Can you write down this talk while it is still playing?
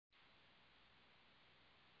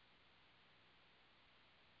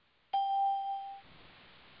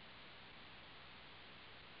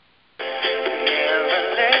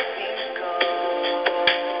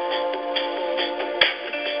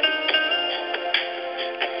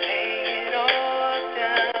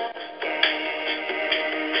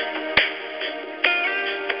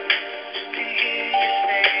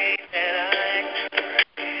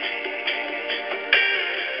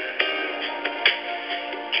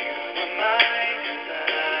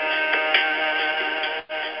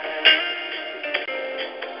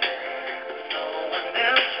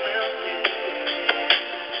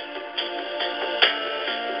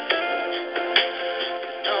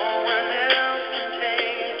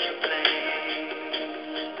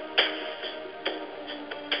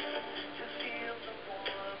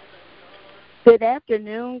Good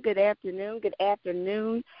afternoon, good afternoon, good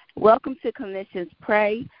afternoon. Welcome to Clinicians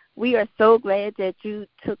Pray. We are so glad that you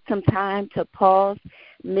took some time to pause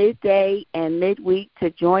midday and midweek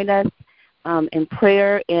to join us in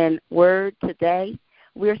prayer and word today.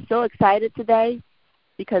 We're so excited today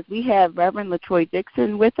because we have Reverend LaTroy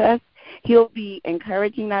Dixon with us. He'll be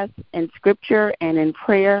encouraging us in scripture and in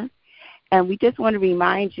prayer. And we just want to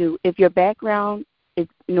remind you, if your background is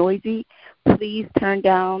noisy, please turn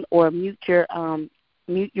down or mute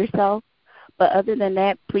yourself. But other than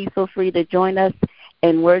that, please feel free to join us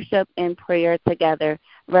in worship and prayer together.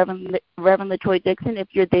 Reverend LaTroy Dixon, if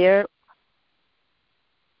you're there,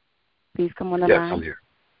 please come on the line. Yes, I'm here.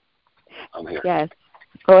 I'm here. Yes.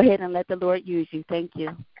 Go ahead and let the Lord use you. Thank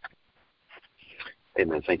you.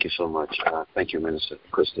 Amen. Thank you so much. Thank you, Minister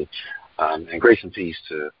Christy. And grace and peace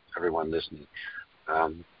to everyone listening.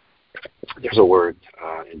 There's a word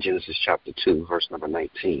in Genesis chapter 2, verse number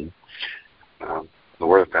 19. The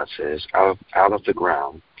word of God says, out of the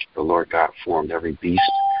ground, the Lord God formed every beast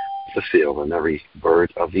of the field and every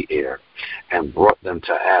bird of the air and brought them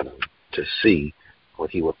to Adam to see what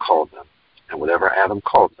he would call them. And whatever Adam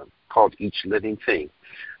called them, called each living thing,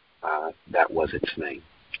 that was its name.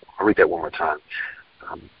 I'll read that one more time.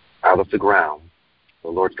 Out of the ground, the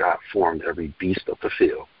Lord God formed every beast of the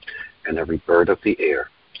field and every bird of the air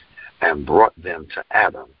and brought them to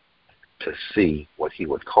Adam to see what he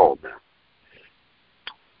would call them.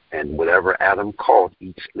 And whatever Adam called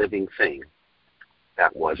each living thing,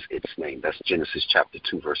 that was its name. That's Genesis chapter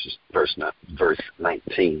 2, verse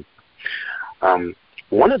 19.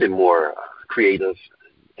 One of the more creative,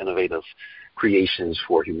 innovative creations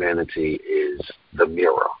for humanity is the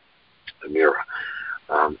mirror. The mirror.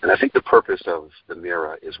 And I think the purpose of the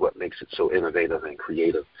mirror is what makes it so innovative and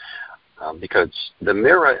creative, because the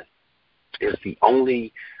mirror is the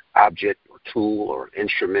only object or tool or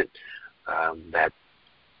instrument that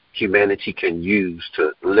humanity can use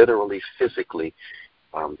to literally, physically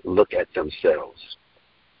look at themselves.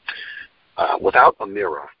 Without a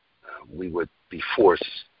mirror, we would be forced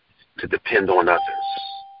to depend on others,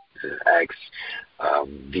 to ask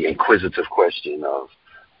the inquisitive question of,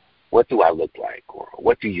 what do I look like, or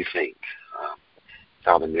what do you think,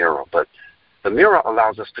 without a mirror? But the mirror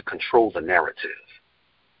allows us to control the narrative,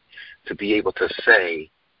 to be able to say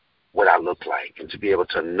what I look like, and to be able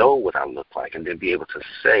to know what I look like, and then be able to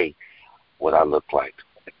say what I look like.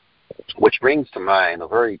 Which brings to mind a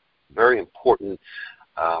very, very important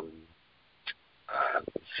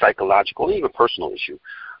psychological and even personal issue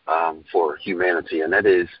for humanity, and that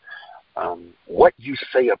is what you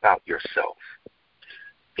say about yourself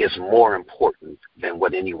is more important than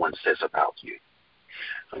what anyone says about you.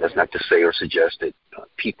 That's not to say or suggest that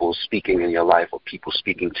people speaking in your life or people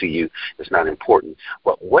speaking to you is not important.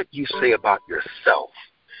 But what you say about yourself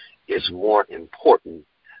is more important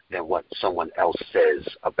than what someone else says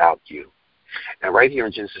about you. And right here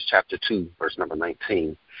in Genesis chapter 2, verse number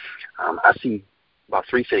 19, I see about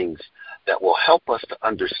three things that will help us to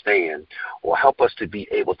understand or help us to be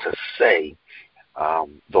able to say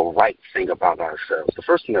the right thing about ourselves. The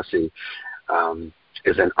first thing I see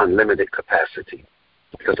is an unlimited capacity.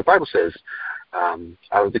 Because the Bible says,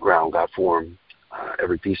 out of the ground, God formed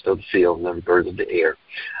every beast of the field and every bird of the air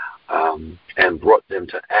and brought them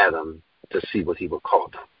to Adam to see what he would call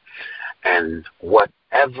them. And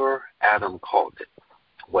whatever Adam called it,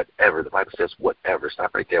 whatever, the Bible says whatever,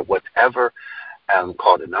 stop right there, whatever Adam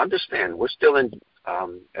called it. Now understand, we're still in,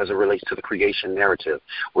 as it relates to the creation narrative,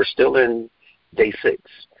 we're still in day 6.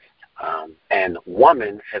 And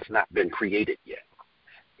woman has not been created yet.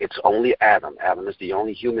 It's only Adam. Adam is the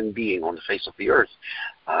only human being on the face of the earth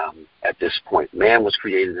at this point. Man was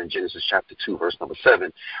created in Genesis chapter 2, verse number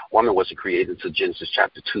 7. Woman wasn't created until Genesis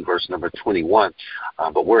chapter 2, verse number 21.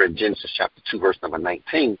 But we're in Genesis chapter 2, verse number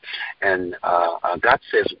 19. And God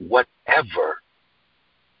says, whatever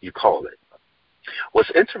you call it. What's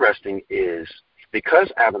interesting is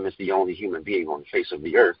because Adam is the only human being on the face of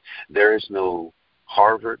the earth, there is no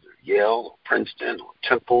Harvard, or Yale, or Princeton, or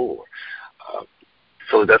Temple, or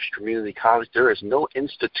Philadelphia Community College. There is no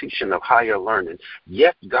institution of higher learning.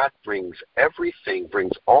 Yet God brings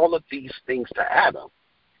all of these things to Adam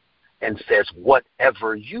and says,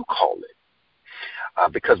 whatever you call it.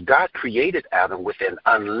 Because God created Adam with an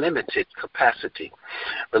unlimited capacity.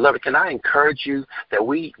 Beloved, can I encourage you that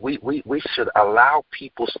we should allow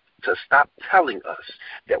people to stop telling us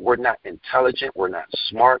that we're not intelligent, we're not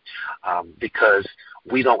smart, because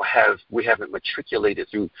we haven't matriculated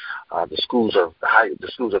through the schools of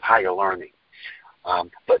higher learning.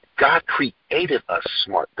 But God created us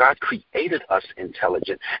smart. God created us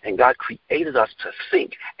intelligent, and God created us to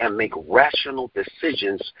think and make rational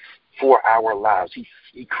decisions for our lives.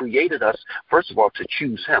 He created us, first of all, to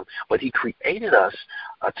choose him, but he created us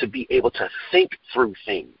to be able to think through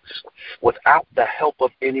things without the help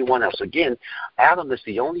of anyone else. Again, Adam is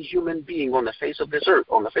the only human being on the face of this earth,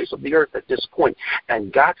 on the face of the earth at this point.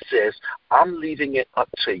 And God says, I'm leaving it up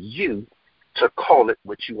to you to call it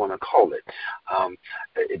what you want to call it.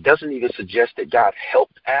 It doesn't even suggest that God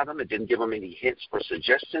helped Adam. It didn't give him any hints or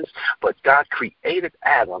suggestions, but God created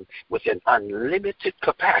Adam with an unlimited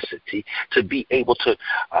capacity to be able to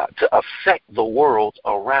affect the world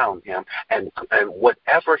around him and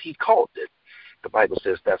whatever he called it. The Bible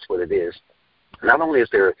says that's what it is. Not only is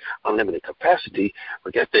there unlimited capacity,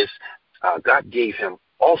 but get this, God gave him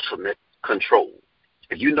ultimate control.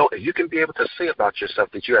 If you can be able to say about yourself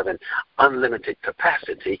that you have an unlimited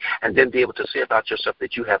capacity, and then be able to say about yourself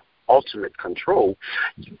that you have ultimate control,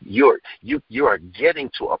 you are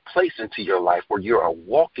getting to a place into your life where you are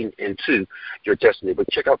walking into your destiny. But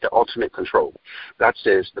check out the ultimate control. God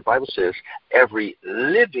says, the Bible says, every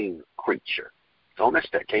living creature. Don't miss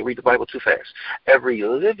that. Can't read the Bible too fast. Every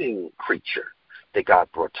living creature that God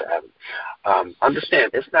brought to Adam.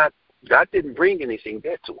 Understand, it's not, God didn't bring anything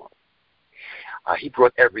dead to him. He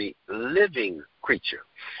brought every living creature.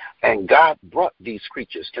 And God brought these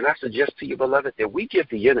creatures. Can I suggest to you, beloved, that we give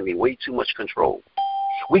the enemy way too much control.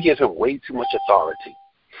 We give him way too much authority.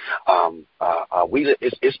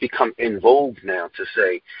 It's become in vogue now to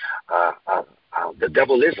say the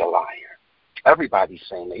devil is a liar. Everybody's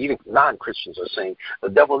saying that. Even non-Christians are saying the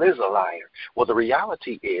devil is a liar. Well, the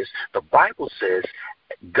reality is the Bible says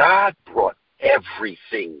God brought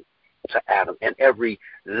everything to Adam and every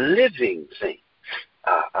living thing.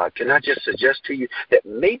 Can I just suggest to you that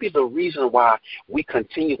maybe the reason why we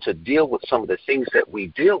continue to deal with some of the things that we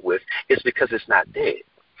deal with is because it's not dead.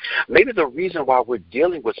 Maybe the reason why we're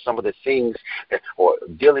dealing with some of the things or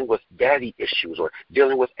dealing with daddy issues or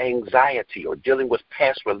dealing with anxiety or dealing with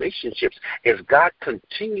past relationships is God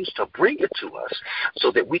continues to bring it to us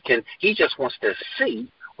so that he just wants to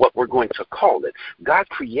see what we're going to call it. God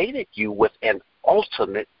created you with an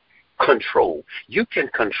ultimate control. You can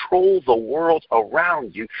control the world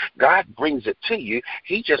around you. God brings it to you.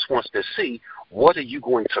 He just wants to see, what are you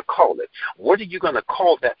going to call it? What are you going to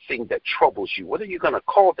call that thing that troubles you? What are you going to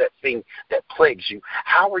call that thing that plagues you?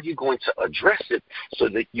 How are you going to address it so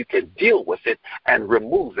that you can deal with it and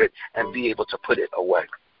remove it and be able to put it away?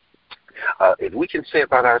 If we can say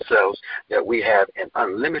about ourselves that we have an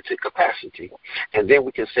unlimited capacity, and then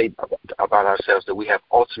we can say about ourselves that we have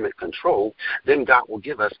ultimate control, then God will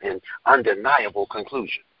give us an undeniable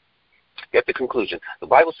conclusion. Get the conclusion. The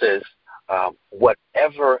Bible says,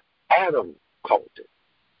 whatever Adam called it,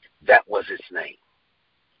 that was its name.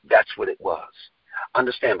 That's what it was.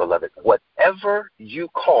 Understand, beloved, whatever you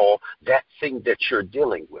call that thing that you're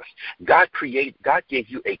dealing with, God gave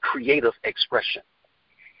you a creative expression.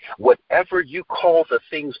 Whatever you call the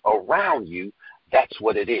things around you, that's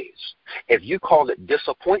what it is. If you call it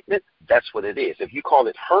disappointment, that's what it is. If you call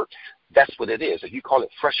it hurt, that's what it is. If you call it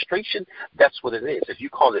frustration, that's what it is. If you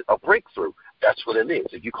call it a breakthrough, that's what it is.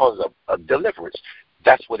 If you call it a deliverance,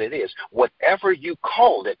 that's what it is. Whatever you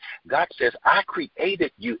call it, God says, I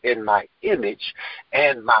created you in my image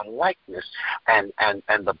and my likeness. And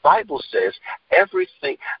the Bible says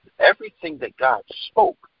everything that God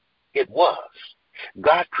spoke, it was.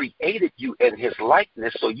 God created you in his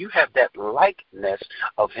likeness, so you have that likeness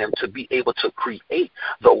of him to be able to create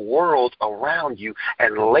the world around you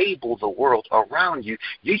and label the world around you.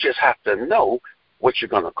 You just have to know what you're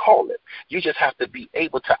going to call it. You just have to be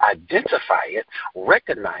able to identify it,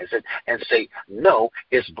 recognize it, and say, no,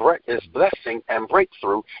 it's blessing and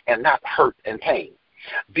breakthrough and not hurt and pain.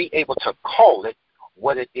 Be able to call it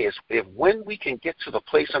what it is. When we can get to the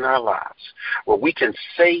place in our lives where we can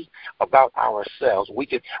say about ourselves, we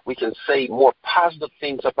can say more positive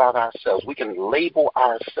things about ourselves. We can label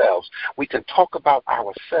ourselves. We can talk about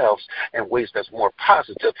ourselves in ways that's more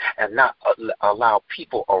positive and not allow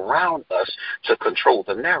people around us to control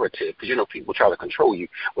the narrative. Because, people try to control you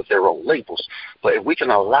with their own labels. But if we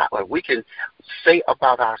can say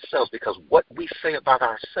about ourselves, because what we say about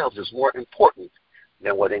ourselves is more important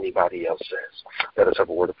than what anybody else says. Let us have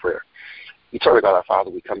a word of prayer. Eternal God, our Father,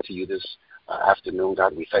 we come to you this afternoon.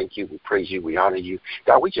 God, we thank you, we praise you, we honor you.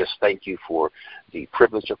 God, we just thank you for the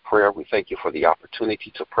privilege of prayer. We thank you for the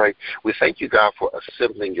opportunity to pray. We thank you, God, for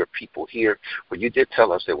assembling your people here. For you did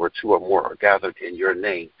tell us that where two or more are gathered in your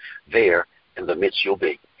name, there in the midst you'll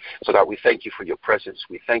be. So, God, we thank you for your presence.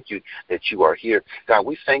 We thank you that you are here. God,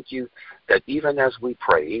 we thank you that even as we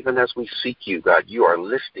pray, even as we seek you, God, you are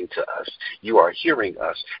listening to us. You are hearing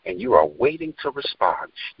us, and you are waiting to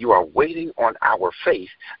respond. You are waiting on our faith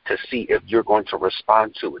to see if you're going to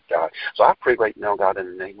respond to it, God. So I pray right now, God,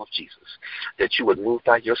 in the name of Jesus, that you would move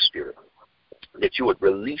by your Spirit, that you would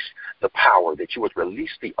release the power, that you would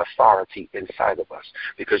release the authority inside of us.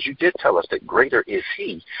 Because you did tell us that greater is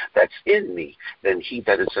he that's in me than he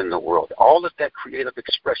that is in the world. All of that creative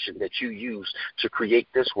expression that you use to create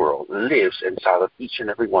this world lives inside of each and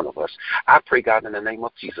every one of us. I pray, God, in the name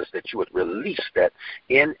of Jesus, that you would release that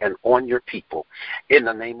in and on your people. In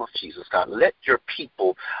the name of Jesus, God, let your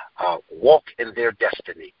people walk in their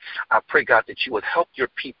destiny. I pray, God, that you would help your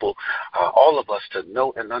people, all of us, to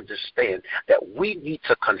know and understand that we need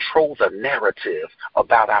to control the narrative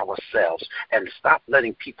about ourselves and stop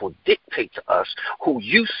letting people dictate to us who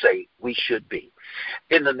you say we should be.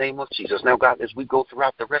 In the name of Jesus. Now, God, as we go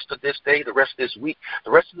throughout the rest of this day, the rest of this week,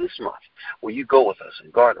 the rest of this month, will you go with us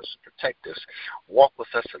and guard us, protect us, walk with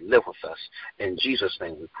us, and live with us. In Jesus'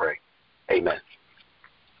 name we pray. Amen.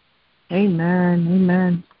 Amen.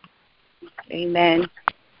 Amen. Amen.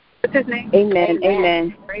 What's his name? Amen.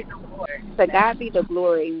 Amen. Praise the Lord. To God be the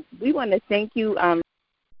glory. We want to thank you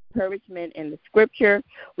encouragement in the scripture.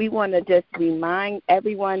 We want to just remind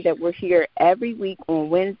everyone that we're here every week on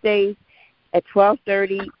Wednesdays at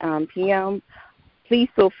 12:30 p.m. Please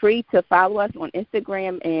feel free to follow us on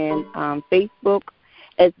Instagram and Facebook,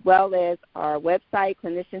 as well as our website,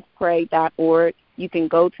 clinicianspray.org. You can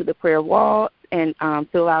go to the prayer wall and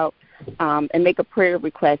fill out and make a prayer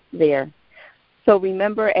request there. So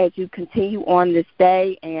remember, as you continue on this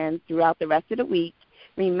day and throughout the rest of the week,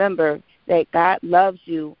 remember that God loves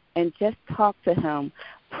you, and just talk to him.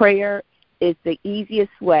 Prayer is the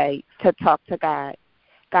easiest way to talk to God.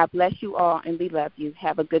 God bless you all, and we love you.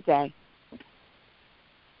 Have a good day.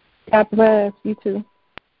 God bless. You too.